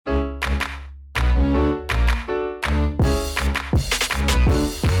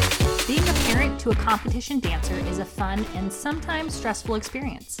to a competition dancer is a fun and sometimes stressful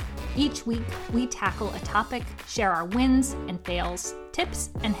experience. Each week, we tackle a topic, share our wins and fails, tips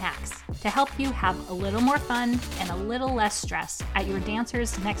and hacks to help you have a little more fun and a little less stress at your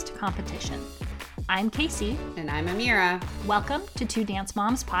dancer's next competition. I'm Casey. And I'm Amira. Welcome to Two Dance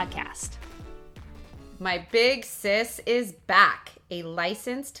Moms Podcast. My big sis is back, a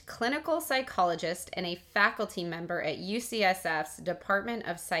licensed clinical psychologist and a faculty member at UCSF's Department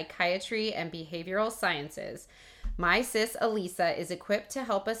of Psychiatry and Behavioral Sciences. My sis, Elissa, is equipped to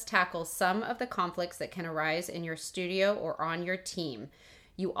help us tackle some of the conflicts that can arise in your studio or on your team.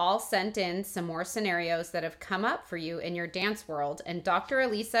 You all sent in some more scenarios that have come up for you in your dance world, and Dr.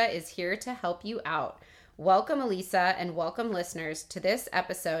 Elissa is here to help you out. Welcome, Elissa, and welcome, listeners, to this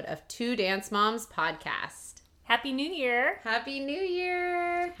episode of Two Dance Moms Podcast. Happy New Year. Happy New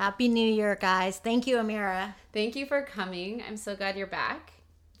Year. Happy New Year, guys. Thank you, Amira. Thank you for coming. I'm so glad you're back.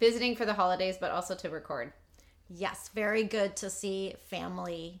 Visiting for the holidays, but also to record. Yes, very good to see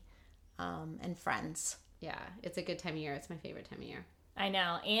family and friends. Yeah, it's a good time of year. It's my favorite time of year. I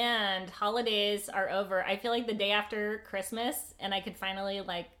know. And holidays are over. I feel like the day after Christmas, and I could finally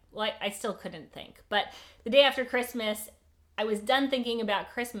I still couldn't think. But the day after Christmas, I was done thinking about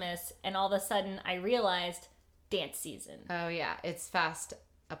Christmas, and all of a sudden I realized dance season. Oh, yeah. It's fast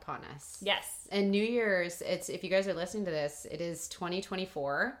upon us. Yes. And New Year's, if you guys are listening to this, it is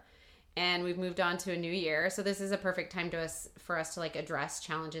 2024, and we've moved on to a new year. So this is a perfect time for us to address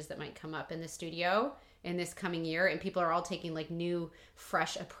challenges that might come up in the studio in this coming year. And people are all taking new,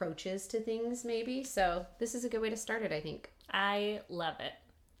 fresh approaches to things maybe. So this is a good way to start it, I think. I love it.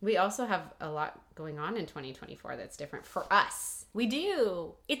 We also have a lot going on in 2024 that's different for us. We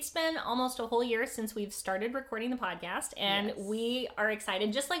do. It's been almost a whole year since we've started recording the podcast, and Yes. We are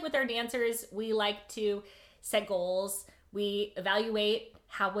excited. Just like with our dancers, we like to set goals. We evaluate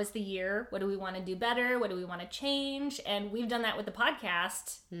how was the year, what do we want to do better, what do we want to change, and we've done that with the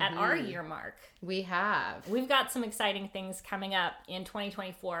podcast at our year mark. We have. We've got some exciting things coming up in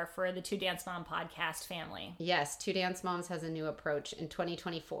 2024 for the Two Dance Mom podcast family. Yes, Two Dance Moms has a new approach in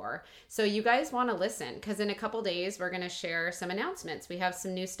 2024. So you guys want to listen, because in a couple days, we're going to share some announcements. We have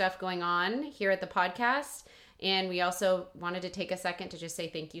some new stuff going on here at the podcast. And we also wanted to take a second to just say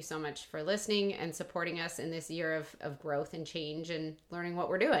thank you so much for listening and supporting us in this year of growth and change and learning what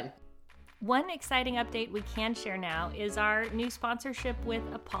we're doing. One exciting update we can share now is our new sponsorship with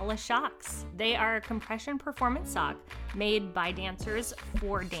Apollo Shocks. They are a compression performance sock made by dancers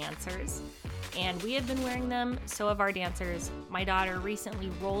for dancers. And we have been wearing them, so have our dancers. My daughter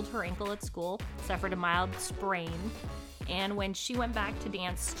recently rolled her ankle at school, suffered a mild sprain. And when she went back to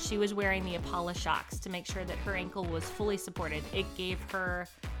dance, she was wearing the Apollo Shocks to make sure that her ankle was fully supported. It gave her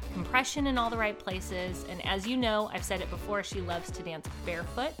compression in all the right places. And as you know, I've said it before, she loves to dance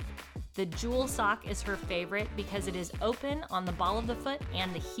barefoot. The Jewel sock is her favorite because it is open on the ball of the foot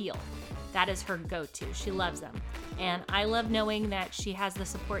and the heel. That is her go-to. She loves them. And I love knowing that she has the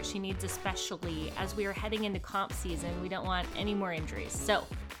support she needs, especially as we are heading into comp season. We don't want any more injuries. So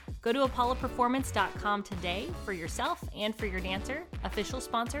go to apolloperformance.com today for yourself and for your dancer, official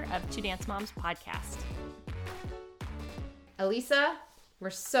sponsor of Two Dance Moms Podcast. Elissa,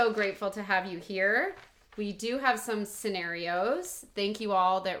 we're so grateful to have you here. We do have some scenarios. Thank you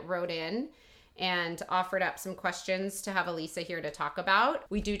all that wrote in and offered up some questions to have Elissa here to talk about.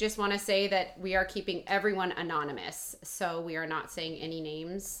 We do just want to say that we are keeping everyone anonymous, so we are not saying any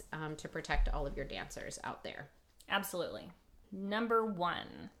names to protect all of your dancers out there. Absolutely. Number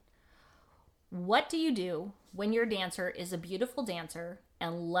 1. What do you do when your dancer is a beautiful dancer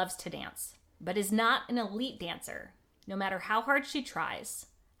and loves to dance, but is not an elite dancer, no matter how hard she tries?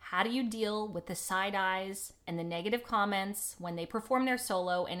 How do you deal with the side eyes and the negative comments when they perform their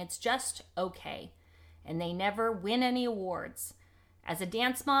solo and it's just okay, and they never win any awards? As a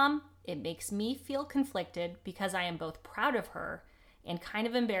dance mom, it makes me feel conflicted because I am both proud of her and kind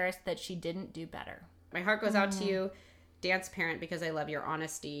of embarrassed that she didn't do better. My heart goes out to you, dance parent, because I love your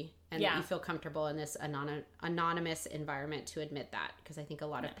honesty and that you feel comfortable in this anonymous environment to admit that, because I think a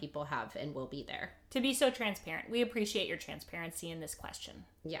lot of people have and will be there. To be so transparent. We appreciate your transparency in this question.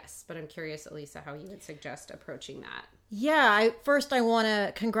 Yes, but I'm curious, Elissa, how you would suggest approaching that. Yeah, I want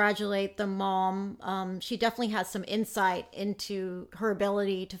to congratulate the mom. She definitely has some insight into her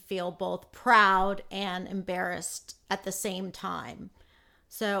ability to feel both proud and embarrassed at the same time.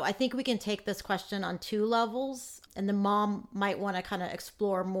 So I think we can take this question on 2 levels, and the mom might want to kind of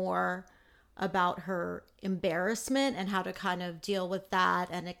explore more about her embarrassment and how to kind of deal with that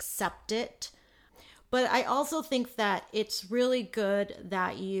and accept it. But I also think that it's really good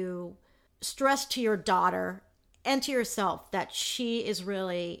that you stress to your daughter and to yourself that she is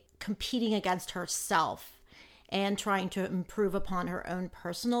really competing against herself and trying to improve upon her own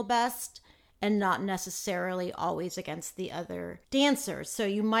personal best, and not necessarily always against the other dancers. So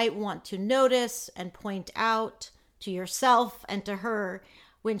you might want to notice and point out to yourself and to her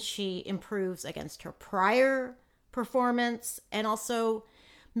when she improves against her prior performance. And also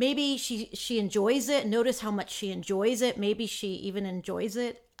maybe she enjoys it. Notice how much she enjoys it. Maybe she even enjoys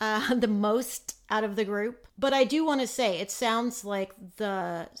it the most out of the group. But I do want to say, it sounds like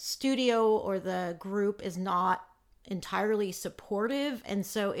the studio or the group is not entirely supportive. And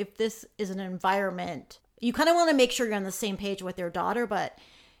so if this is an environment, you kind of want to make sure you're on the same page with your daughter. But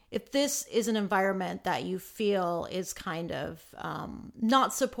if this is an environment that you feel is kind of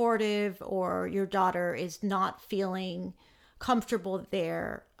not supportive, or your daughter is not feeling comfortable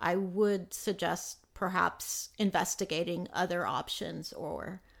there, I would suggest perhaps investigating other options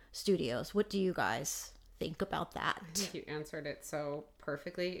or studios. What do you guys think about that? I think you answered it so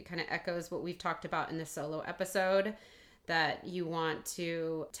perfectly. It kind of echoes what we've talked about in the solo episode, that you want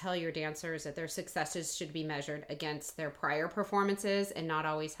to tell your dancers that their successes should be measured against their prior performances and not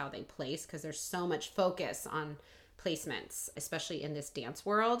always how they place, because there's so much focus on placements, especially in this dance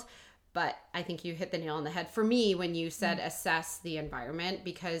world. But I think you hit the nail on the head for me when you said assess the environment,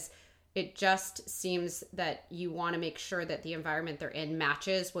 because it just seems that you want to make sure that the environment they're in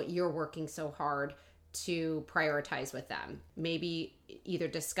matches what you're working so hard to prioritize with them. Maybe either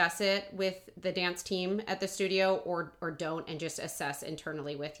discuss it with the dance team at the studio or don't, and just assess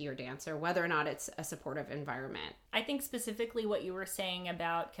internally with your dancer whether or not it's a supportive environment. I think specifically what you were saying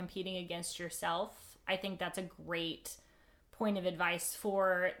about competing against yourself, I think that's a great point of advice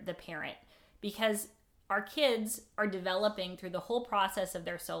for the parent, because our kids are developing through the whole process of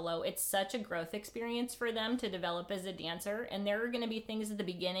their solo. It's such a growth experience for them to develop as a dancer. And there are going to be things at the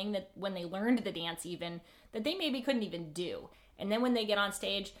beginning that when they learned the dance even, that they maybe couldn't even do. And then when they get on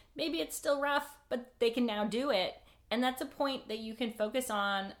stage, maybe it's still rough, but they can now do it. And that's a point that you can focus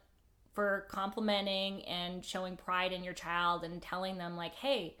on for complimenting and showing pride in your child and telling them like,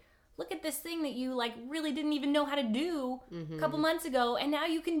 hey, look at this thing that you like really didn't even know how to do a couple months ago, and now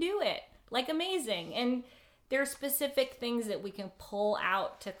you can do it. Like, amazing. And there are specific things that we can pull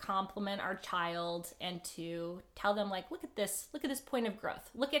out to compliment our child and to tell them like, look at this point of growth.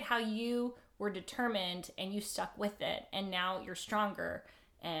 Look at how you were determined and you stuck with it, and now you're stronger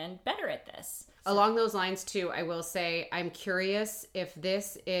and better at this. Along those lines too, I will say I'm curious if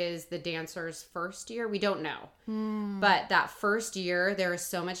this is the dancer's first year. We don't know. But that first year, there is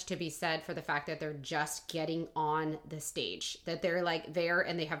so much to be said for the fact that they're just getting on the stage, that they're like there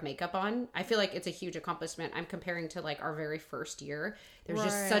and they have makeup on. I feel like it's a huge accomplishment. I'm comparing to like our very first year. There's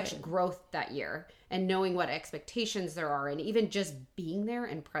just such growth that year, and knowing what expectations there are, and even just being there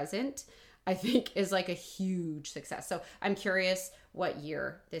and present, I think is like a huge success. So I'm curious what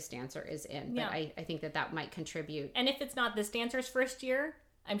year this dancer is in. But I think that might contribute. And if it's not this dancer's first year,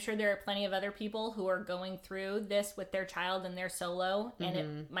 I'm sure there are plenty of other people who are going through this with their child and their solo, and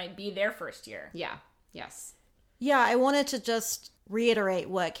it might be their first year. Yeah. Yes. Yeah, I wanted to just reiterate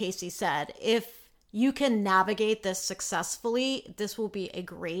what Casey said. If you can navigate this successfully, this will be a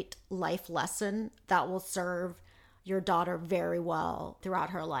great life lesson that will serve your daughter very well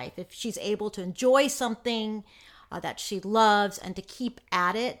throughout her life. If she's able to enjoy something that she loves and to keep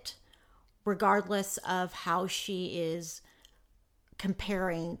at it, regardless of how she is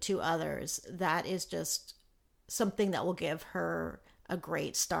comparing to others, that is just something that will give her a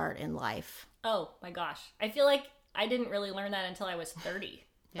great start in life. Oh my gosh. I feel like I didn't really learn that until I was 30.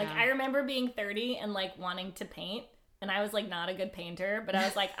 Like, I remember being 30 and like wanting to paint, and I was like not a good painter, but I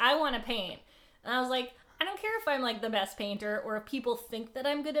was like, I want to paint. And I was like, I don't care if I'm like the best painter or if people think that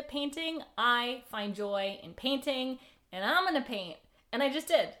I'm good at painting. I find joy in painting, and I'm going to paint. And I just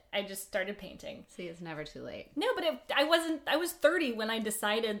did. I just started painting. See, it's never too late. No, but I was 30 when I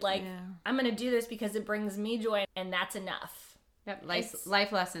decided like, I'm going to do this because it brings me joy, and that's enough. Yep,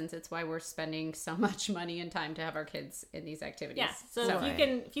 life lessons. It's why we're spending so much money and time to have our kids in these activities. Yeah, so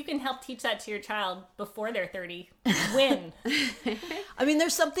if you can help teach that to your child before they're 30, win. I mean,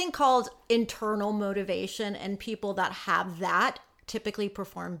 there's something called internal motivation, and people that have that typically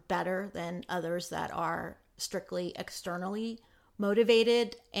perform better than others that are strictly externally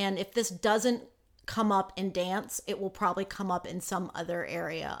motivated. And if this doesn't come up in dance, it will probably come up in some other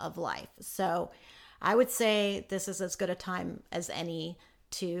area of life. So I would say this is as good a time as any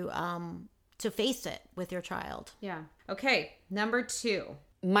to face it with your child. Yeah. Okay. Number 2.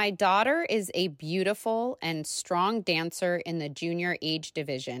 My daughter is a beautiful and strong dancer in the junior age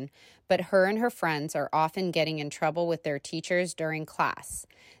division, but her and her friends are often getting in trouble with their teachers during class.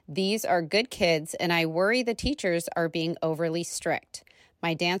 These are good kids, and I worry the teachers are being overly strict.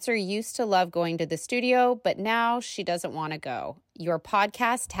 My dancer used to love going to the studio, but now she doesn't want to go. Your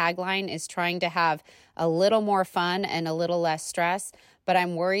podcast tagline is trying to have a little more fun and a little less stress, but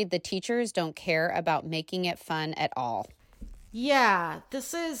I'm worried the teachers don't care about making it fun at all. Yeah,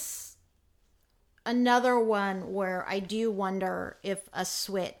 this is another one where I do wonder if a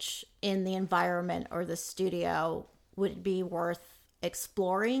switch in the environment or the studio would be worth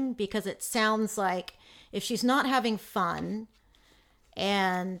exploring, because it sounds like if she's not having fun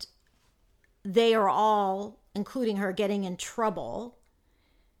and they are all, including her, getting in trouble,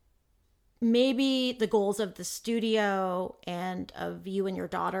 maybe the goals of the studio and of you and your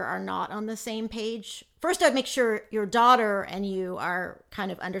daughter are not on the same page. First, I'd make sure your daughter and you are kind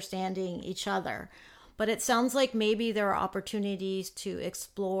of understanding each other. But it sounds like maybe there are opportunities to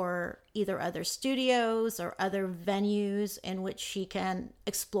explore either other studios or other venues in which she can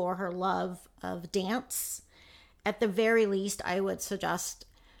explore her love of dance. At the very least, I would suggest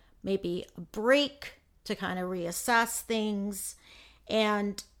maybe a break to kind of reassess things.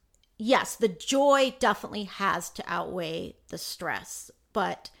 And yes, the joy definitely has to outweigh the stress,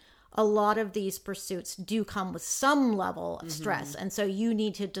 but a lot of these pursuits do come with some level of stress. And so you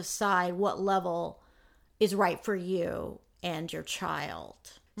need to decide what level is right for you and your child.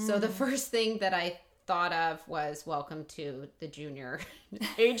 So the first thing that I thought of was welcome to the junior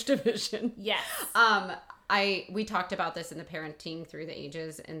age division. Yes. We talked about this in the Parenting Through the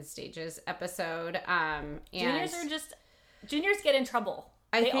Ages and Stages episode. Juniors get in trouble.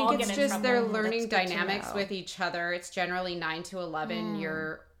 I They all think get it's in just trouble. they're learning That's good to dynamics know. with each other. It's generally 9 to 11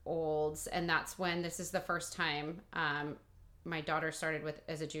 year olds, and that's when this is the first time my daughter started with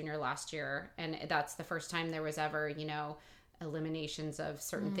as a junior last year, and that's the first time there was ever, eliminations of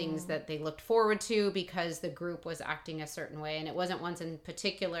certain things that they looked forward to because the group was acting a certain way. And it wasn't ones in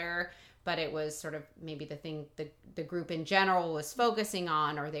particular, but it was sort of maybe the thing the group in general was focusing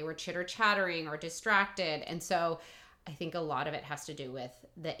on, or they were chitter-chattering or distracted. And so I think a lot of it has to do with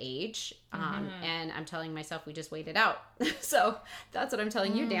the age. And I'm telling myself, we just wait it out. So that's what I'm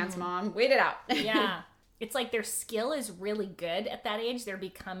telling you, dance mom. Wait it out. Yeah. It's like their skill is really good at that age. They're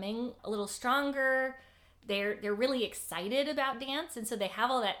becoming a little stronger. They're really excited about dance. And so they have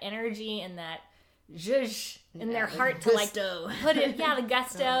all that energy and that zhuzh in their heart to like put it, the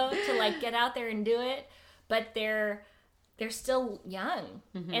gusto to like get out there and do it. But they're still young.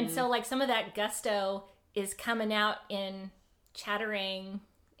 And so like some of that gusto is coming out in chattering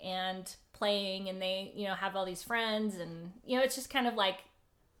and playing, and they, have all these friends, and, it's just kind of like,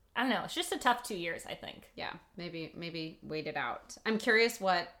 I don't know. It's just a tough 2 years, I think. Yeah, maybe wait it out. I'm curious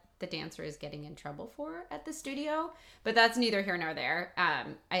what the dancer is getting in trouble for at the studio, but that's neither here nor there.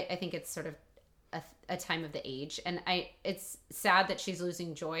 I think it's sort of a time of the age, and it's sad that she's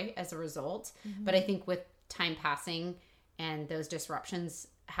losing joy as a result. But I think with time passing and those disruptions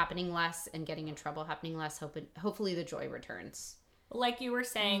happening less and getting in trouble happening less, hopefully the joy returns. Like you were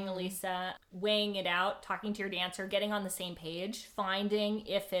saying, Elissa, weighing it out, talking to your dancer, getting on the same page, finding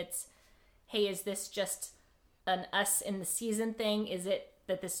if it's, hey, is this just an us in the season thing? Is it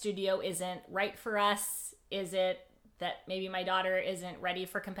that the studio isn't right for us? Is it that maybe my daughter isn't ready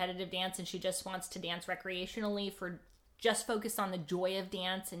for competitive dance and she just wants to dance recreationally, for just focus on the joy of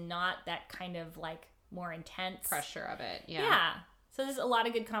dance and not that kind of like more intense pressure of it? Yeah. So there's a lot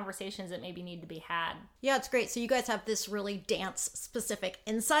of good conversations that maybe need to be had. Yeah, it's great. So you guys have this really dance-specific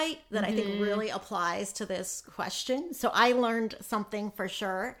insight that I think really applies to this question. So I learned something for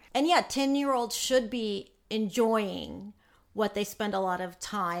sure. And yeah, 10-year-olds should be enjoying what they spend a lot of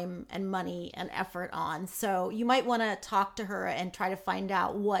time and money and effort on. So you might want to talk to her and try to find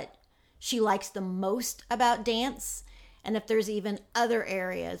out what she likes the most about dance, and if there's even other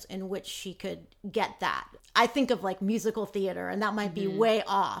areas in which she could get that. I think of like musical theater, and that might be way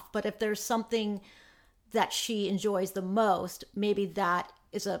off, but if there's something that she enjoys the most, maybe that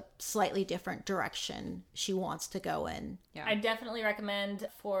is a slightly different direction she wants to go in. Yeah. I definitely recommend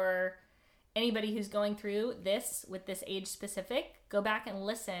for anybody who's going through this with this age specific, go back and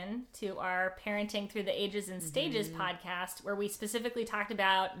listen to our Parenting Through the Ages and Stages podcast, where we specifically talked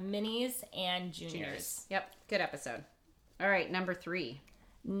about minis and juniors. Yep, good episode. All right, number 3.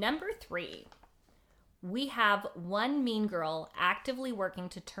 Number 3, we have one mean girl actively working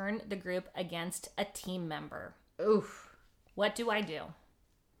to turn the group against a team member. Oof. What do I do?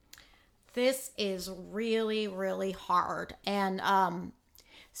 This is really, really hard. And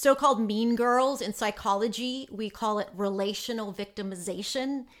so-called mean girls in psychology, we call it relational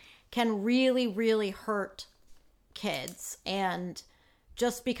victimization, can really, really hurt kids. And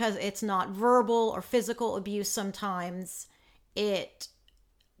just because it's not verbal or physical abuse sometimes, it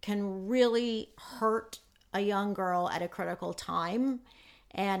can really hurt a young girl at a critical time.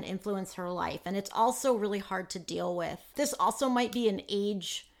 and influence her life. And it's also really hard to deal with. This also might be an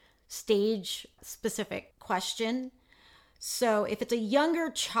age stage specific question. So if it's a younger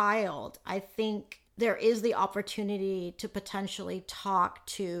child, I think there is the opportunity to potentially talk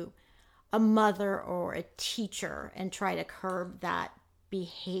to a mother or a teacher and try to curb that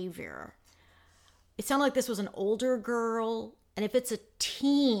behavior. It sounded like this was an older girl. And if it's a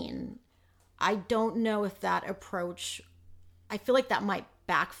teen, I don't know if that approach, I feel like that might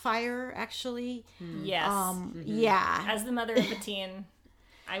backfire, actually. Yes. Yeah. As the mother of a teen,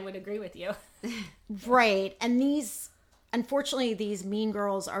 I would agree with you. Right. And unfortunately, these mean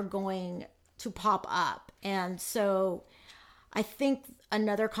girls are going to pop up. And so I think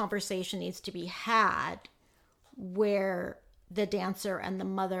another conversation needs to be had where the dancer and the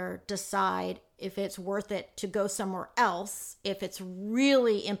mother decide if it's worth it to go somewhere else, if it's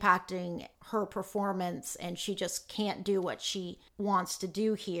really impacting her performance and she just can't do what she wants to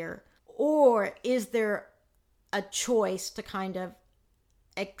do here, or is there a choice to kind of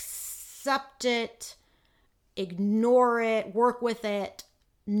accept it, ignore it, work with it,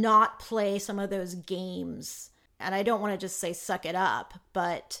 not play some of those games. And I don't want to just say suck it up,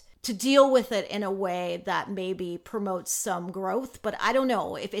 but to deal with it in a way that maybe promotes some growth. But I don't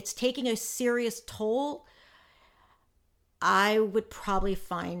know, if it's taking a serious toll, I would probably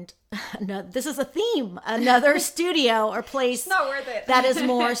find this is a theme, another studio or place It's not worth it. that is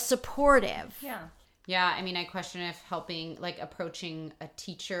more supportive. Yeah, I mean, I question if helping, like approaching a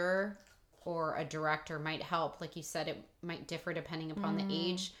teacher or a director might help. Like you said, it might differ depending upon the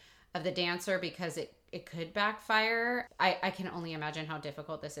age of the dancer because it could backfire. I can only imagine how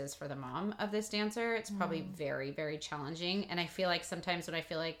difficult this is for the mom of this dancer. It's probably very, very challenging. And I feel like sometimes when I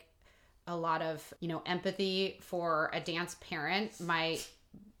feel like a lot of, empathy for a dance parent,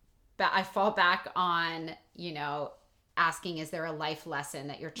 I fall back on, asking, is there a life lesson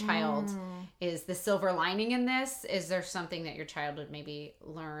that your child is the silver lining in this? Is there something that your child would maybe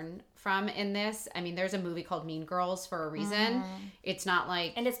learn from in this? I mean, there's a movie called Mean Girls for a reason. It's not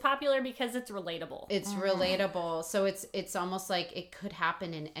like... And it's popular because it's relatable. It's relatable. So it's almost like it could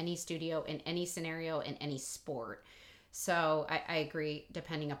happen in any studio, in any scenario, in any sport. So I agree,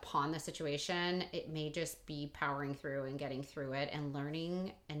 depending upon the situation, it may just be powering through and getting through it and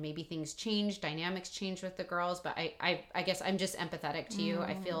learning, and maybe things change, dynamics change with the girls. But I guess I'm just empathetic to you.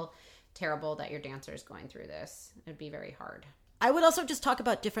 I feel terrible that your dancer is going through this. It'd be very hard. I would also just talk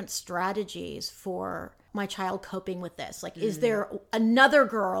about different strategies for my child coping with this. Like, is there another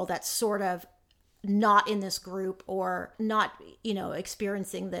girl that's sort of not in this group or not,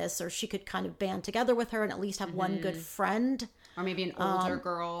 experiencing this, or she could kind of band together with her and at least have one good friend. Or maybe an older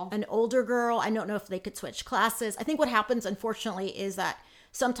girl. An older girl. I don't know if they could switch classes. I think what happens, unfortunately, is that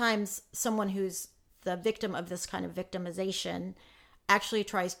sometimes someone who's the victim of this kind of victimization actually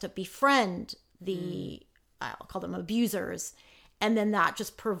tries to befriend the, I'll call them abusers, and then that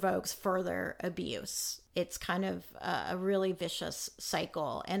just provokes further abuse. It's kind of a really vicious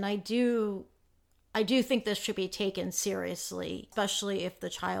cycle. And I do think this should be taken seriously, especially if the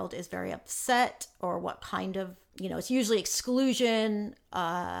child is very upset or what kind of, it's usually exclusion,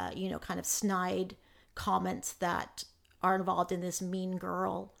 kind of snide comments that are involved in this mean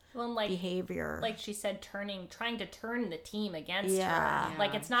girl behavior. Like she said, trying to turn the team against her.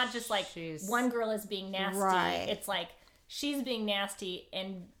 Like, it's not just like one girl is being nasty. Right. It's like she's being nasty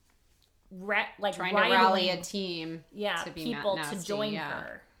and trying to rally a team. To be people nasty, to join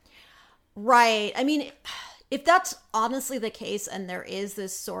her. Right. I mean, if that's honestly the case and there is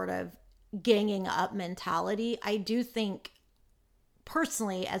this sort of ganging up mentality, I do think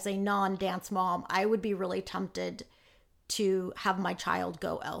personally, as a non-dance mom, I would be really tempted to have my child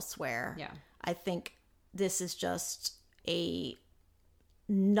go elsewhere. Yeah. I think this is just a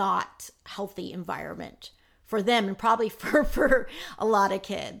not healthy environment for them and probably for a lot of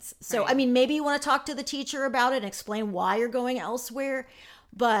kids. So, Right. I mean, maybe you want to talk to the teacher about it and explain why you're going elsewhere.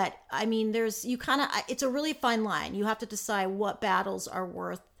 But I mean, it's a really fine line. You have to decide what battles are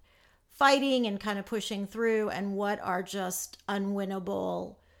worth fighting and kind of pushing through and what are just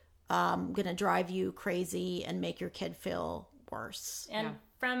unwinnable, going to drive you crazy and make your kid feel worse. And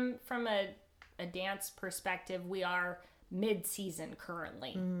from a dance perspective, we are mid-season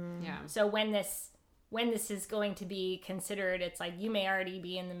currently. Yeah. So when this is going to be considered, it's like you may already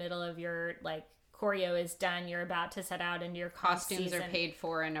be in the middle of your choreo is done. You're about to set out into your Costumes season. are paid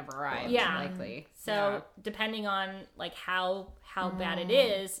for and have arrived. Yeah. Likely. So depending on how bad it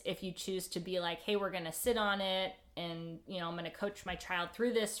is, if you choose to be like, hey, we're going to sit on it and, I'm going to coach my child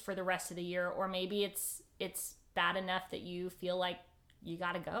through this for the rest of the year. Or maybe it's bad enough that you feel like you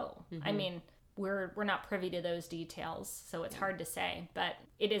got to go. I mean, we're not privy to those details, so it's hard to say. But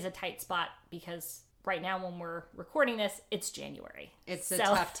it is a tight spot because right now when we're recording this, it's January. It's a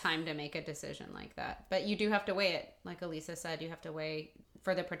tough time to make a decision like that. But you do have to weigh it. Like Elissa said, you have to weigh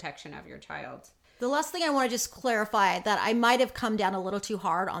for the protection of your child. The last thing I want to just clarify that I might have come down a little too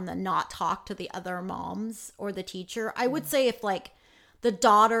hard on the not talk to the other moms or the teacher. I would say if like the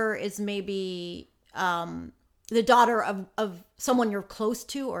daughter is maybe the daughter of someone you're close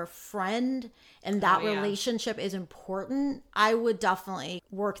to or a friend and that relationship is important, I would definitely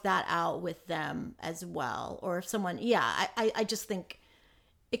work that out with them as well. Or if someone, I just think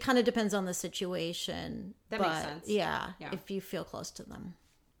it kind of depends on the situation. That makes sense. Yeah, if you feel close to them.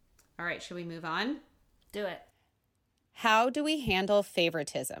 All right, should we move on? Do it. How do we handle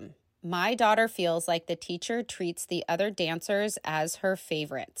favoritism? My daughter feels like the teacher treats the other dancers as her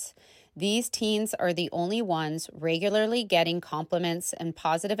favorites. These teens are the only ones regularly getting compliments and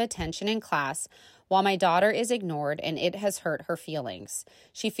positive attention in class, while my daughter is ignored and it has hurt her feelings.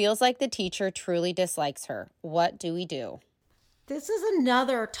 She feels like the teacher truly dislikes her. What do we do? This is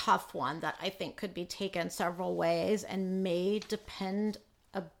another tough one that I think could be taken several ways and may depend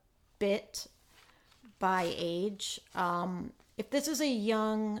a bit by age. If this is a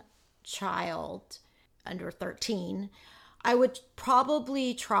young child under 13, I would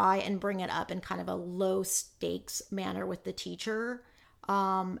probably try and bring it up in kind of a low stakes manner with the teacher.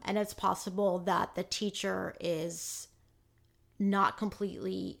 And it's possible that the teacher is not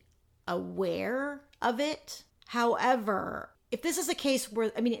completely aware of it. However, if this is a case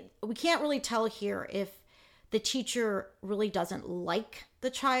where, we can't really tell here if the teacher really doesn't like the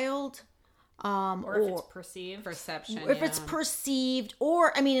child. Or if it's perceived. Perception. If it's perceived,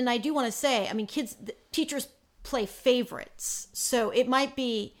 or, and I do want to say, teachers play favorites. So it might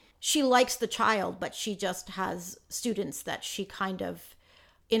be she likes the child, but she just has students that she kind of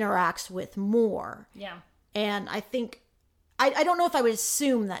interacts with more. Yeah. And I think, I don't know if I would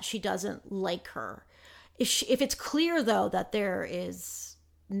assume that she doesn't like her. If it's clear, though, that there is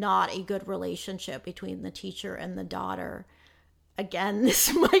not a good relationship between the teacher and the daughter, again,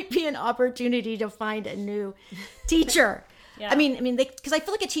 this might be an opportunity to find a new teacher. Yeah. Because I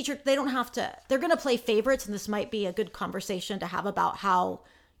feel like a teacher, they don't have to, they're going to play favorites, and this might be a good conversation to have about how,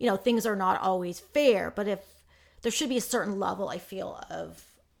 things are not always fair, but if there should be a certain level, I feel,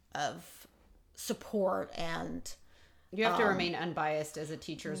 of support, and you have to remain unbiased as a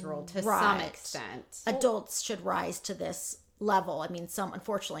teacher's role to some extent. Adults should rise to this level.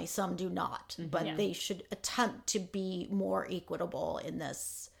 Unfortunately, some do not, but they should attempt to be more equitable in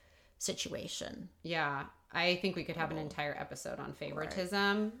this situation. Yeah. I think we could have an entire episode on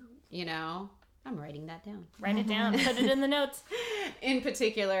favoritism. Right. I'm writing that down. Write it down. Put it in the notes. In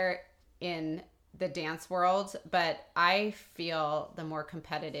particular, in the dance world. But I feel the more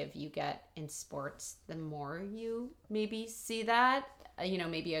competitive you get in sports, the more you maybe see that.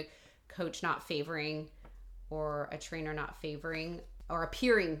 Maybe a coach not favoring or a trainer not favoring or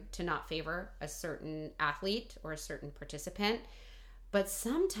appearing to not favor a certain athlete or a certain participant. But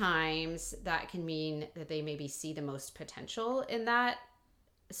sometimes that can mean that they maybe see the most potential in that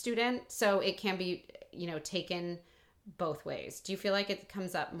student. So it can be, taken both ways. Do you feel like it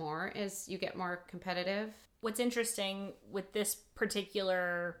comes up more as you get more competitive? What's interesting with this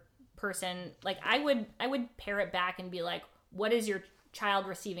particular person, like I would pare it back and be like, what is your child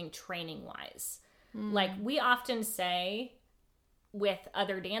receiving training wise? Like we often say with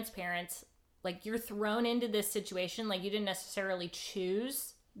other dance parents, like you're thrown into this situation, like you didn't necessarily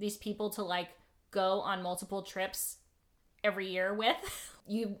choose these people to like go on multiple trips every year with.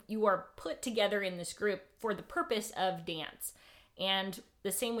 You are put together in this group for the purpose of dance. And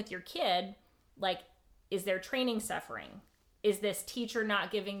the same with your kid, like, is their training suffering? Is this teacher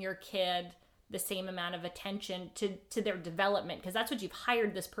not giving your kid the same amount of attention to their development? Because that's what you've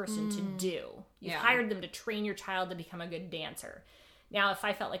hired this person to do. You've hired them to train your child to become a good dancer. Now, if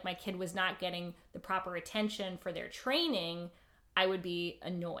I felt like my kid was not getting the proper attention for their training, I would be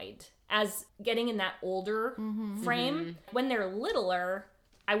annoyed. As getting in that older frame, when they're littler,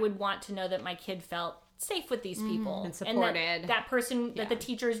 I would want to know that my kid felt safe with these people. And supported. And that person, that the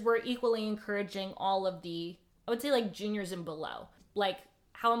teachers were equally encouraging all of the, I would say like juniors and below. Like,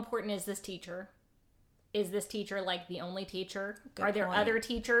 how important is this teacher? Is this teacher like the only teacher? Are there other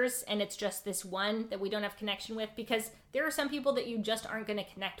teachers and it's just this one that we don't have connection with? Because there are some people that you just aren't going to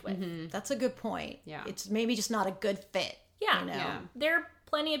connect with. That's a good point. Yeah. It's maybe just not a good fit. Yeah. There are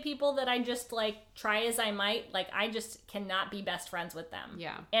plenty of people that I just like try as I might. Like I just cannot be best friends with them.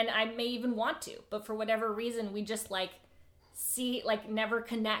 Yeah. And I may even want to, but for whatever reason, we just like see, like, never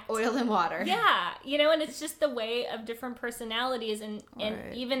connect. Oil and water. Yeah, you know, and it's just the way of different personalities, and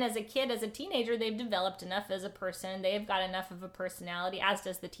even as a kid, as a teenager, they've developed enough as a person, they've got enough of a personality, as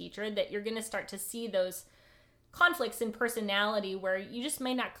does the teacher, that you're going to start to see those conflicts in personality where you just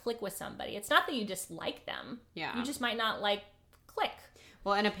may not click with somebody. It's not that you dislike them. Yeah. You just might not, like, click.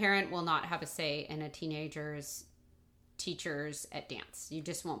 Well, and a parent will not have a say in a teenager's teachers at dance. You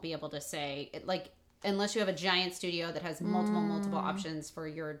just won't be able to say, like, unless you have a giant studio that has multiple options for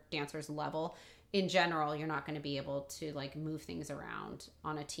your dancer's level. In general, you're not going to be able to, like, move things around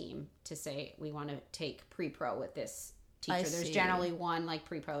on a team to say, we want to take pre-pro with this teacher. There's generally one, like,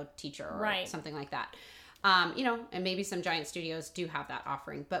 pre-pro teacher or something like that. You know, and maybe some giant studios do have that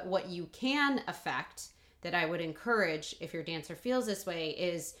offering. But what you can affect, that I would encourage if your dancer feels this way,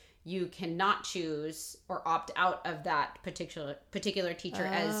 is you cannot choose or opt out of that particular teacher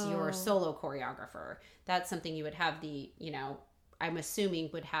as your solo choreographer. That's something you would have I'm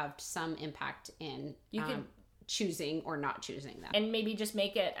assuming would have some impact in choosing or not choosing them. And maybe just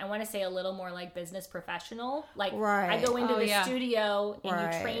make it, I want to say, a little more like business professional. Like, I go into the studio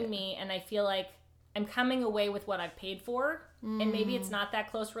and you train me, and I feel like I'm coming away with what I've paid for. And maybe it's not that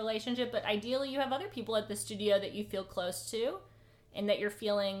close relationship, but ideally you have other people at the studio that you feel close to and that you're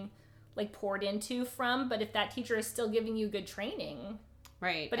feeling, like, poured into from. But if that teacher is still giving you good training,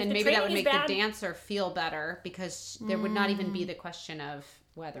 right? But and maybe that would make the dancer feel better, because there would not even be the question of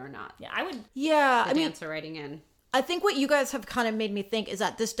whether or not. Yeah, I would. Yeah, the dancer writing in. I think what you guys have kind of made me think is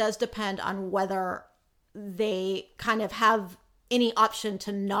that this does depend on whether they kind of have any option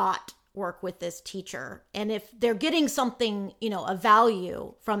to not work with this teacher, and if they're getting something, you know, a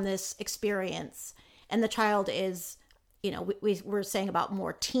value from this experience, and the child is, you know, we're saying about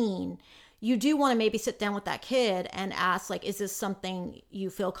more teen, you do want to maybe sit down with that kid and ask, like, is this something you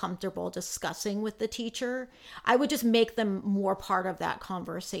feel comfortable discussing with the teacher? I would just make them more part of that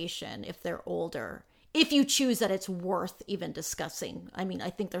conversation if they're older, if you choose that it's worth even discussing. I mean, I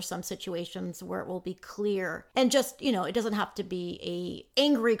think there's some situations where it will be clear, and just, you know, it doesn't have to be a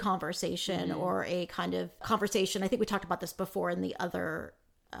angry conversation or a kind of conversation. I think we talked about this before in the other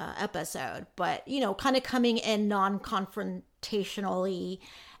episode, but, you know, kind of coming in non-confrontationally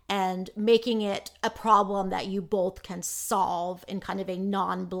and making it a problem that you both can solve in kind of a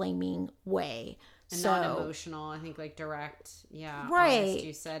non-blaming way. And non-emotional, I think, like direct. Yeah. Right. Honest,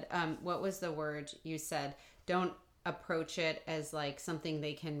 you said, what was the word you said? Don't approach it as like something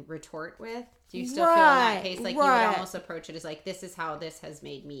they can retort with. Do you still feel in that case like you would almost approach it as like, this is how this has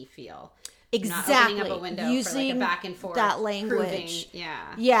made me feel? Exactly. Not opening up a window using for like a back and forth. That language.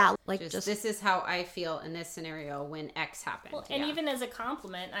 Proving, Yeah. Like just this is how I feel in this scenario when X happened. Well, and even as a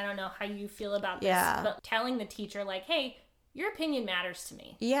compliment, I don't know how you feel about this, but telling the teacher, like, hey, your opinion matters to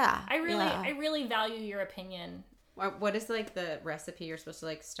me. Yeah. I really value your opinion. What is like the recipe you're supposed to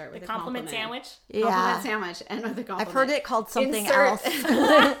like start with? The compliment sandwich? Yeah. Compliment sandwich and with a compliment. I've heard it called something else.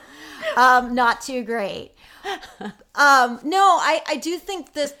 Not too great. No, I do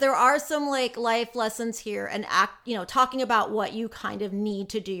think there are some like life lessons here, and talking about what you kind of need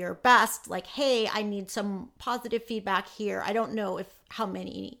to do your best. Like, hey, I need some positive feedback here. I don't know how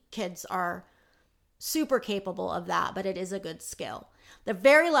many kids are super capable of that, but it is a good skill. The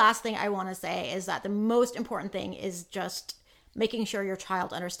very last thing I want to say is that the most important thing is just making sure your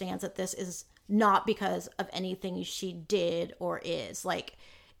child understands that this is not because of anything she did or is. Like,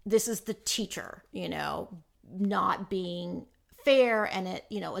 this is the teacher, not being fair, and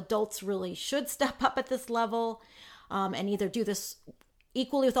adults really should step up at this level and either do this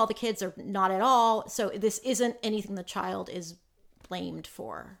equally with all the kids or not at all. So this isn't anything the child is blamed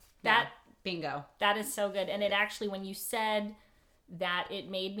for. Bingo. That is so good. And it actually, when you said that, it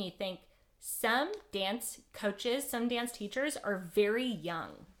made me think some dance coaches, some dance teachers are very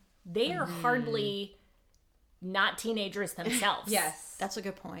young. They are hardly not teenagers themselves. Yes. That's a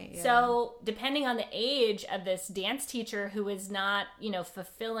good point. Yeah. So depending on the age of this dance teacher who is not,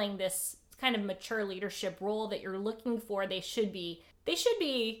 fulfilling this kind of mature leadership role that you're looking for, they should be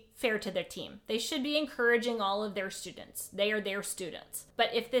fair to their team. They should be encouraging all of their students. They are their students. But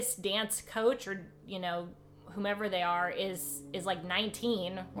if this dance coach or, whomever they are is like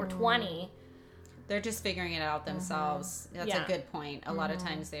 19 or 20, they're just figuring it out themselves. That's a good point. A lot of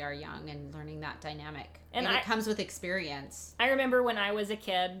times they are young and learning that dynamic. And it comes with experience. I remember when I was a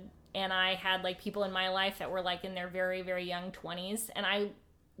kid and I had like people in my life that were like in their very, very young 20s, and I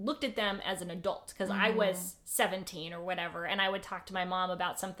looked at them as an adult because I was 17 or whatever, and I would talk to my mom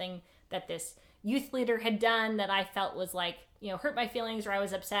about something that this youth leader had done that I felt was like, hurt my feelings or I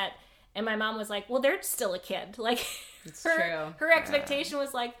was upset. And my mom was like, well, they're still a kid. Like, it's true. Her expectation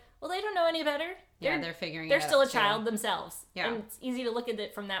was like, well, they don't know any better. They're figuring it They're out. still a child themselves. Yeah. And it's easy to look at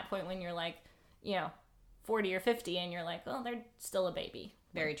it from that point when you're like, 40 or 50 and you're like, oh, they're still a baby.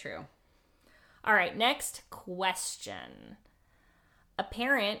 Very true. All right, next question. A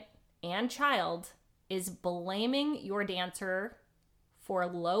parent and child is blaming your dancer for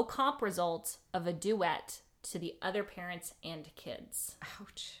low comp results of a duet to the other parents and kids.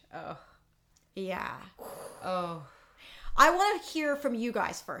 Ouch. Oh. Yeah. Oh. I want to hear from you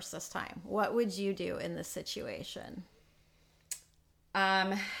guys first this time. What would you do in this situation?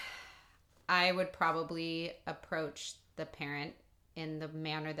 I would probably approach the parent in the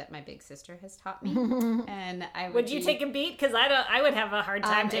manner that my big sister has taught me. And I would you take a beat? Because I would have a hard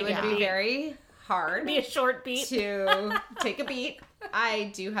time taking a beat. It would be very hard. It'd be a short beat. To take a beat.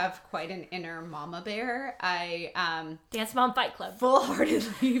 I do have quite an inner mama bear. I Dance Mom Fight Club.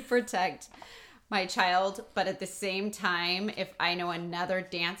 Full-heartedly protect my child, but at the same time, if I know another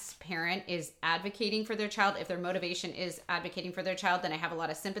dance parent is advocating for their child, if their motivation is advocating for their child, then I have a lot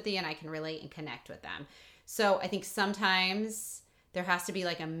of sympathy and I can relate and connect with them. So I think sometimes there has to be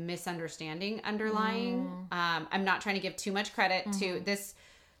like a misunderstanding underlying. I'm not trying to give too much credit to this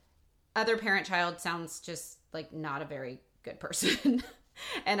other parent-child. Sounds just like not a very good person.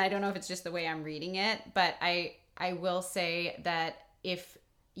 And I don't know if it's just the way I'm reading it, but I will say that if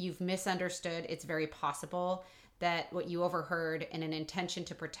you've misunderstood, it's very possible that what you overheard in an intention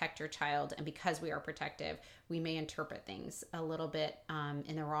to protect your child, and because we are protective, we may interpret things a little bit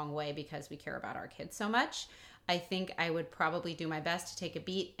in the wrong way because we care about our kids so much. I think I would probably do my best to take a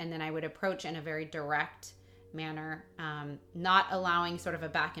beat, and then I would approach in a very direct manner, not allowing sort of a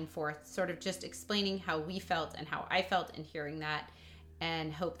back and forth, sort of just explaining how we felt and how I felt in hearing that,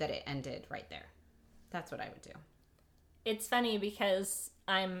 and hope that it ended right there. That's what I would do. It's funny because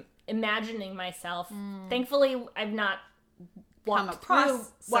I'm imagining myself. Thankfully, I've not walked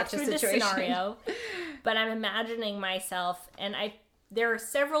through this scenario, but I'm imagining myself, and there are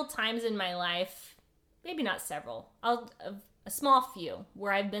several times in my life, maybe not several, a small few,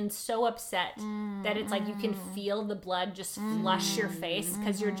 where I've been so upset that it's like you can feel the blood just flush your face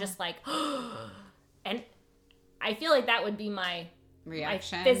because you're just like, and I feel like that would be my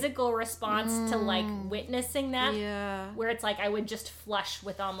reaction, my physical response to like witnessing that, where it's like I would just flush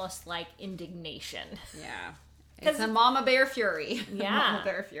with almost like indignation. Yeah, it's a mama bear fury. Yeah, mama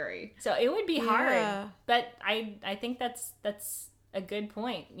bear fury. So it would be hard, but I think that's a good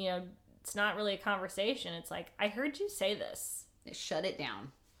point. It's not really a conversation. It's like, I heard you say this. Shut it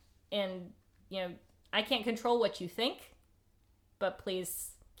down. And I can't control what you think, but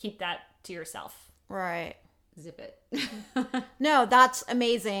please keep that to yourself. Right. Zip it. No, that's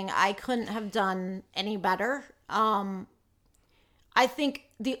amazing. I couldn't have done any better. I think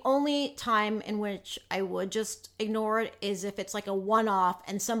the only time in which I would just ignore it is if it's like a one-off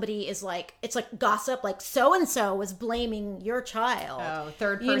and somebody is like, it's like gossip, like so-and-so was blaming your child. Oh,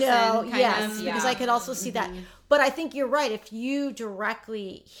 third person kind yes, of. Because I could also see that. But I think you're right. If you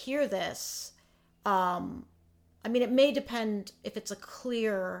directly hear this, it may depend if it's a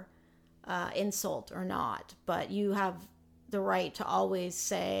clear insult or not, but you have the right to always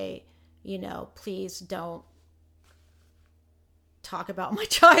say, please don't talk about my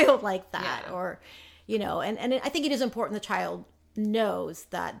child like that, or and I think it is important the child knows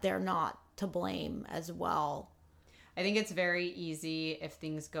that they're not to blame as well. I think it's very easy if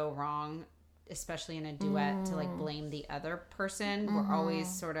things go wrong, especially in a duet, to like blame the other person. We're always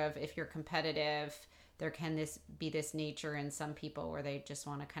sort of, if you're competitive, there can be this nature in some people where they just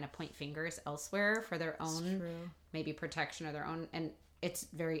want to kind of point fingers elsewhere for their own maybe protection or their own, and it's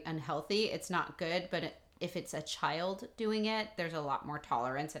very unhealthy. It's not good, but if it's a child doing it, there's a lot more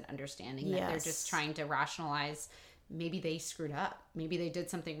tolerance and understanding that they're just trying to rationalize. Maybe they screwed up. Maybe they did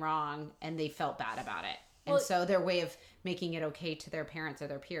something wrong and they felt bad about it. And so their way of making it okay to their parents or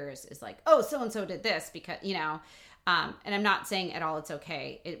their peers is like, oh, so-and-so did this because, and I'm not saying at all it's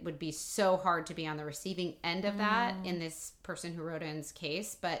okay. It would be so hard to be on the receiving end of that in this person who wrote in's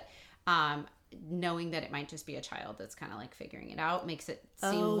case. But knowing that it might just be a child that's kind of like figuring it out makes it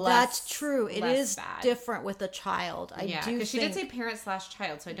seem less. That's true. It is bad. Different with a child. Because she did say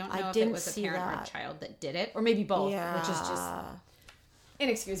parent/child, so I don't know if it was a parent or a child that did it, or maybe both, which is just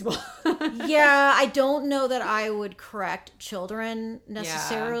inexcusable. I don't know that I would correct children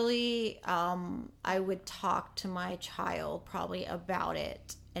necessarily. I would talk to my child probably about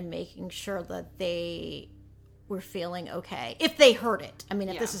it and making sure that they were feeling okay if they heard it.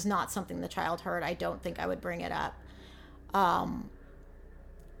 If this is not something the child heard, I don't think I would bring it up. And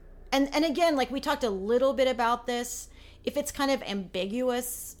again, like we talked a little bit about this, if it's kind of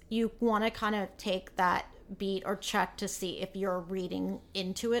ambiguous, you want to kind of take that beat or check to see if you're reading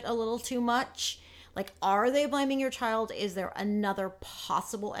into it a little too much. Like, are they blaming your child? Is there another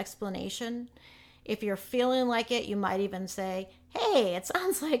possible explanation? If you're feeling like it, you might even say, hey, it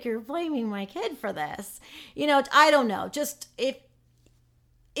sounds like you're blaming my kid for this. You know, I don't know. Just if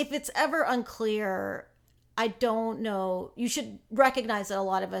it's ever unclear, I don't know. You should recognize that a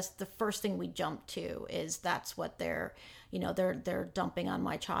lot of us, the first thing we jump to is that's what they're dumping on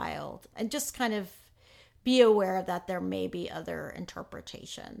my child. And just kind of be aware that there may be other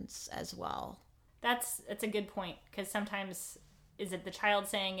interpretations as well. That's a good point, because sometimes, is it the child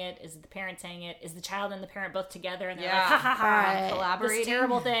saying it? Is it the parent saying it? Is the child and the parent both together and they're like, ha ha ha, right. collaborating? This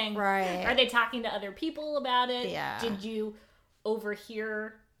terrible thing. Right. Are they talking to other people about it? Yeah. Did you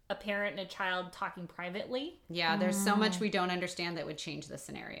overhear a parent and a child talking privately? Yeah, there's so much we don't understand that would change the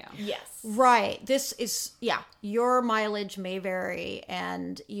scenario. Yes. Right. This is, your mileage may vary,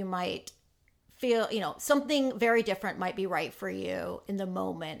 and you might feel, something very different might be right for you in the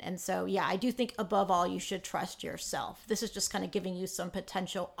moment. And so, I do think above all, you should trust yourself. This is just kind of giving you some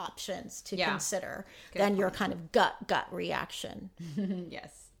potential options to consider than your kind of gut reaction.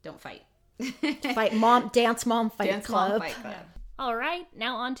 Yes. Don't fight. Fight mom, dance mom, fight Dance club. mom, fight club. All right,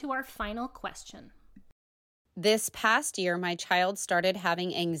 now on to our final question. This past year, my child started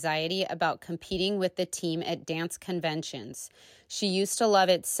having anxiety about competing with the team at dance conventions. She used to love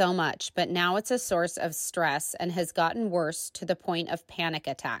it so much, but now it's a source of stress and has gotten worse to the point of panic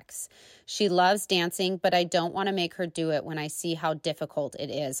attacks. She loves dancing, but I don't want to make her do it when I see how difficult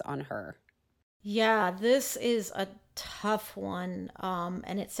it is on her. Yeah, this is a tough one.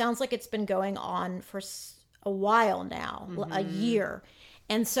 And it sounds like it's been going on for a while now, a year.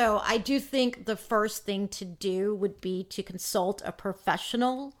 And so I do think the first thing to do would be to consult a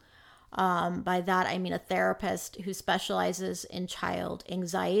professional. By that, I mean a therapist who specializes in child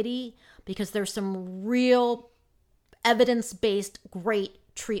anxiety, because there's some real evidence-based great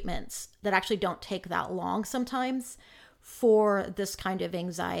treatments that actually don't take that long sometimes for this kind of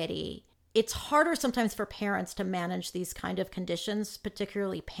anxiety. It's harder sometimes for parents to manage these kind of conditions,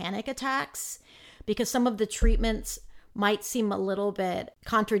 particularly panic attacks, because some of the treatments might seem a little bit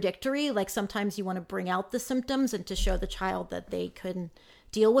contradictory. Like sometimes you want to bring out the symptoms and to show the child that they can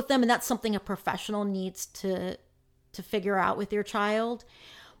deal with them. And that's something a professional needs to figure out with your child.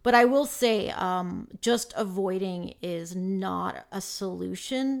 But I will say, just avoiding is not a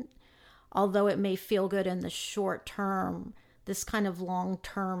solution. Although it may feel good in the short term, this kind of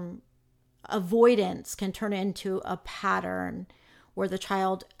long-term avoidance can turn into a pattern where the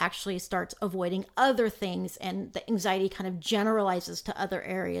child actually starts avoiding other things and the anxiety kind of generalizes to other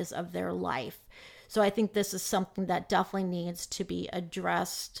areas of their life. So I think this is something that definitely needs to be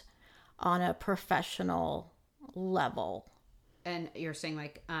addressed on a professional level. And you're saying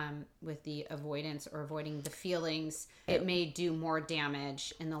like with the avoidance or avoiding the feelings, it may do more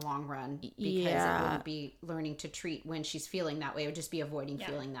damage in the long run because it wouldn't be learning to treat when she's feeling that way. It would just be avoiding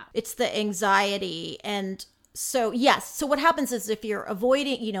feeling that way. It's the anxiety. And so, yes. So what happens is if you're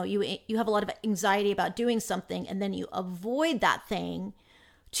avoiding, you have a lot of anxiety about doing something and then you avoid that thing,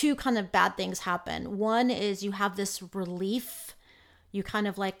 two kind of bad things happen. One is you have this relief. You kind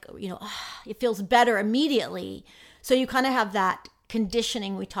of like, it feels better immediately. So you kind of have that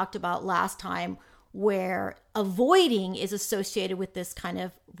conditioning we talked about last time where avoiding is associated with this kind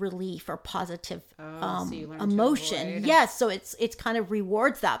of relief or positive so you learn emotion. to avoid. Yes. So it's kind of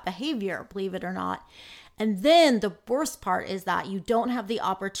rewards that behavior, believe it or not. And then the worst part is that you don't have the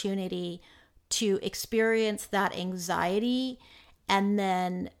opportunity to experience that anxiety and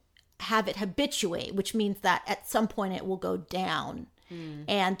then have it habituate, which means that at some point it will go down.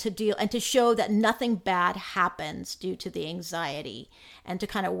 And to show that nothing bad happens due to the anxiety and to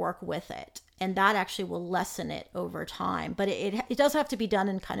kind of work with it. And that actually will lessen it over time. But it does have to be done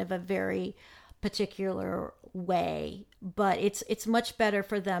in kind of a very particular way. But it's much better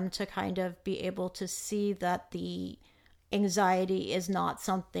for them to kind of be able to see that the anxiety is not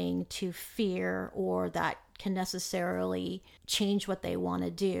something to fear or that can necessarily change what they want to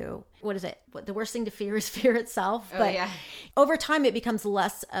do. What is it? The worst thing to fear is fear itself. But over time, it becomes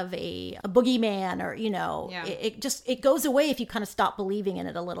less of a boogeyman or, it goes away if you kind of stop believing in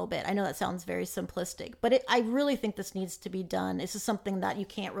it a little bit. I know that sounds very simplistic, but I really think this needs to be done. This is something that you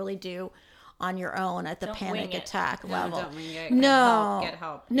can't really do on your own at the panic attack level. Don't wing it. Get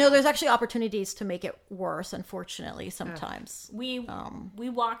help. No, there's actually opportunities to make it worse, unfortunately, sometimes. We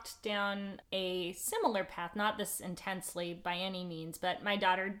walked down a similar path, not this intensely by any means, but my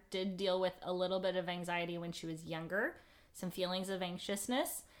daughter did deal with a little bit of anxiety when she was younger, some feelings of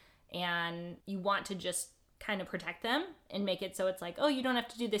anxiousness, and you want to just kind of protect them and make it so it's like, oh, you don't have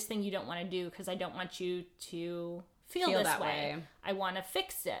to do this thing you don't want to do because I don't want you to feel this that way. way. I want to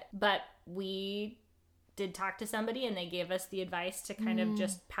fix it. But we did talk to somebody and they gave us the advice to kind of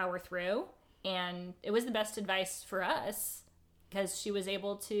just power through. And it was the best advice for us because she was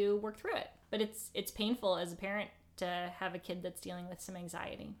able to work through it. But it's painful as a parent to have a kid that's dealing with some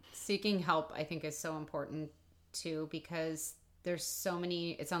anxiety. Seeking help, I think, is so important too, because there's so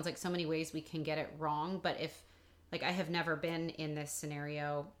many, it sounds like so many ways we can get it wrong. But if, like, I have never been in this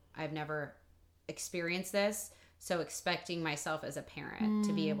scenario, I've never experienced this. So expecting myself as a parent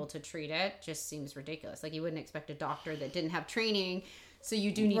to be able to treat it just seems ridiculous. Like, you wouldn't expect a doctor that didn't have training. So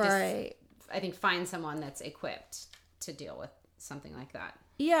you do need to, I think, find someone that's equipped to deal with something like that.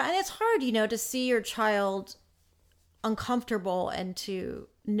 Yeah, and it's hard, to see your child uncomfortable and to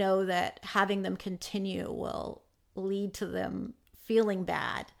know that having them continue will lead to them feeling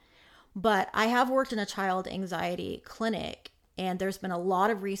bad. But I have worked in a child anxiety clinic, and there's been a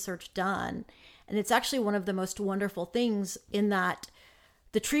lot of research done. And it's actually one of the most wonderful things in that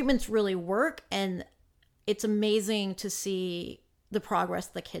the treatments really work, and it's amazing to see the progress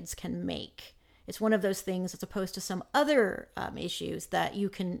the kids can make. It's one of those things, as opposed to some other issues, that you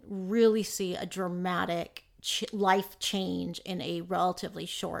can really see a dramatic life change in a relatively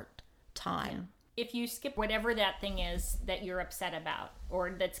short time. If you skip whatever that thing is that you're upset about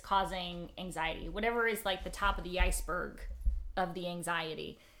or that's causing anxiety, whatever is like the top of the iceberg of the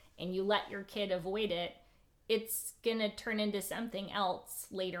anxiety, and you let your kid avoid it, it's going to turn into something else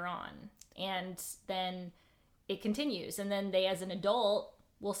later on. And then it continues. And then they, as an adult,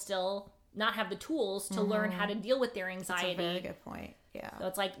 will still not have the tools to learn how to deal with their anxiety. That's a very good point. Yeah. So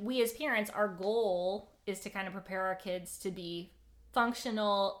it's like, we as parents, our goal is to kind of prepare our kids to be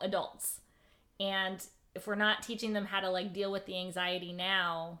functional adults. And if we're not teaching them how to like deal with the anxiety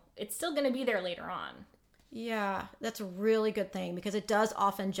now, it's still going to be there later on. Yeah, that's a really good thing, because it does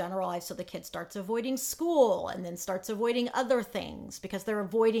often generalize, so the kid starts avoiding school and then starts avoiding other things because they're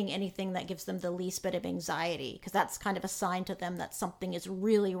avoiding anything that gives them the least bit of anxiety, because that's kind of a sign to them that something is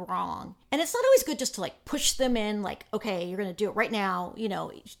really wrong. And it's not always good just to like push them in, like, okay, you're going to do it right now.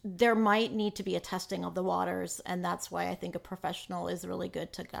 There might need to be a testing of the waters, and that's why I think a professional is really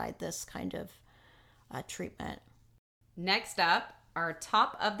good to guide this kind of treatment. Next up, our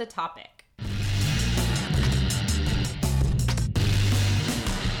top of the topic.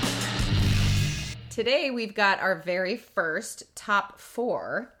 Today, we've got our very first top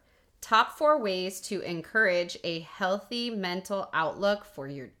four ways to encourage a healthy mental outlook for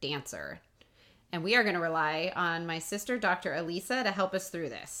your dancer. And we are going to rely on my sister, Dr. Elissa, to help us through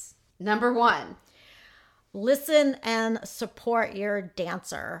this. Number 1, listen and support your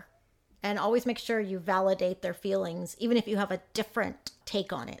dancer, and always make sure you validate their feelings, even if you have a different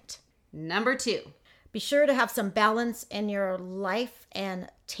take on it. Number 2, be sure to have some balance in your life and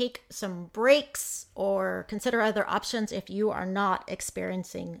take some breaks or consider other options if you are not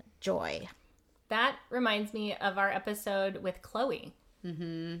experiencing joy. That reminds me of our episode with Chloe.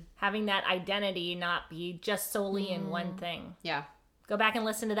 Having that identity not be just solely in one thing. Yeah. Go back and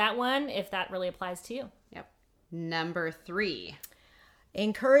listen to that one if that really applies to you. Yep. Number 3,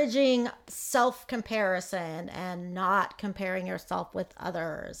 encouraging self-comparison and not comparing yourself with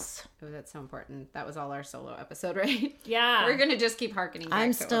others. Oh, that's so important. That was all our solo episode, right? Yeah. We're going to just keep harkening back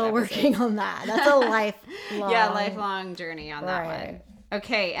I'm to still working on that. That's a lifelong journey on that one.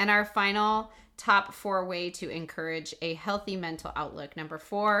 Okay, and our final top 4 way to encourage a healthy mental outlook. Number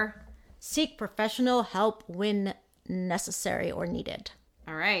 4, seek professional help when necessary or needed.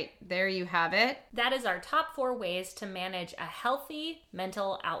 All right, there you have it. That is our top 4 ways to manage a healthy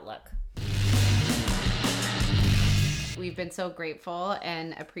mental outlook. We've been so grateful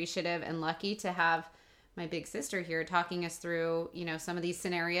and appreciative and lucky to have my big sister here talking us through, some of these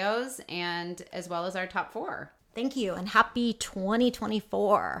scenarios, and as well as our top 4. Thank you, and happy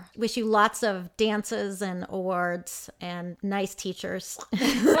 2024. Wish you lots of dances and awards and nice teachers.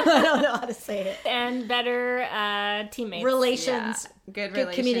 I don't know how to say it. And better teammates. Relations. Yeah. Good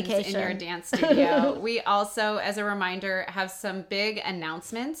relations communication in your dance studio. We also, as a reminder, have some big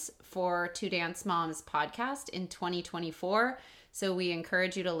announcements for Two Dance Moms podcast in 2024. So we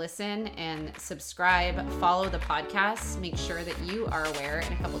encourage you to listen and subscribe, follow the podcast, make sure that you are aware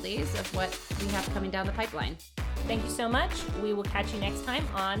in a couple days of what we have coming down the pipeline. Thank you so much. We will catch you next time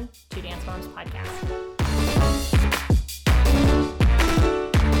on Two Dance Moms podcast.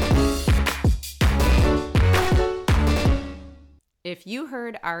 If you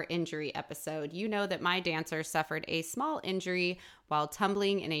heard our injury episode, you know that my dancer suffered a small injury while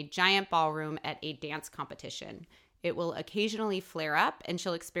tumbling in a giant ballroom at a dance competition. It will occasionally flare up and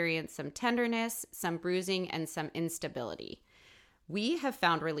she'll experience some tenderness, some bruising, and some instability. We have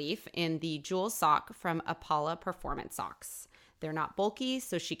found relief in the Jewel sock from Apollo Performance Socks. They're not bulky,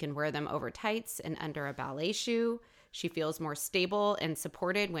 so she can wear them over tights and under a ballet shoe. She feels more stable and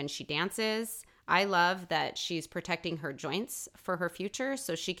supported when she dances. I love that she's protecting her joints for her future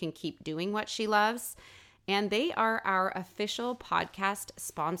so she can keep doing what she loves. And they are our official podcast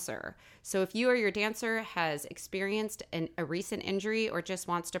sponsor. So if you or your dancer has experienced a recent injury or just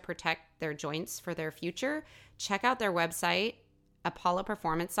wants to protect their joints for their future, check out their website, Apollo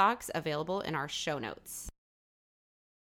Performance Socks, available in our show notes.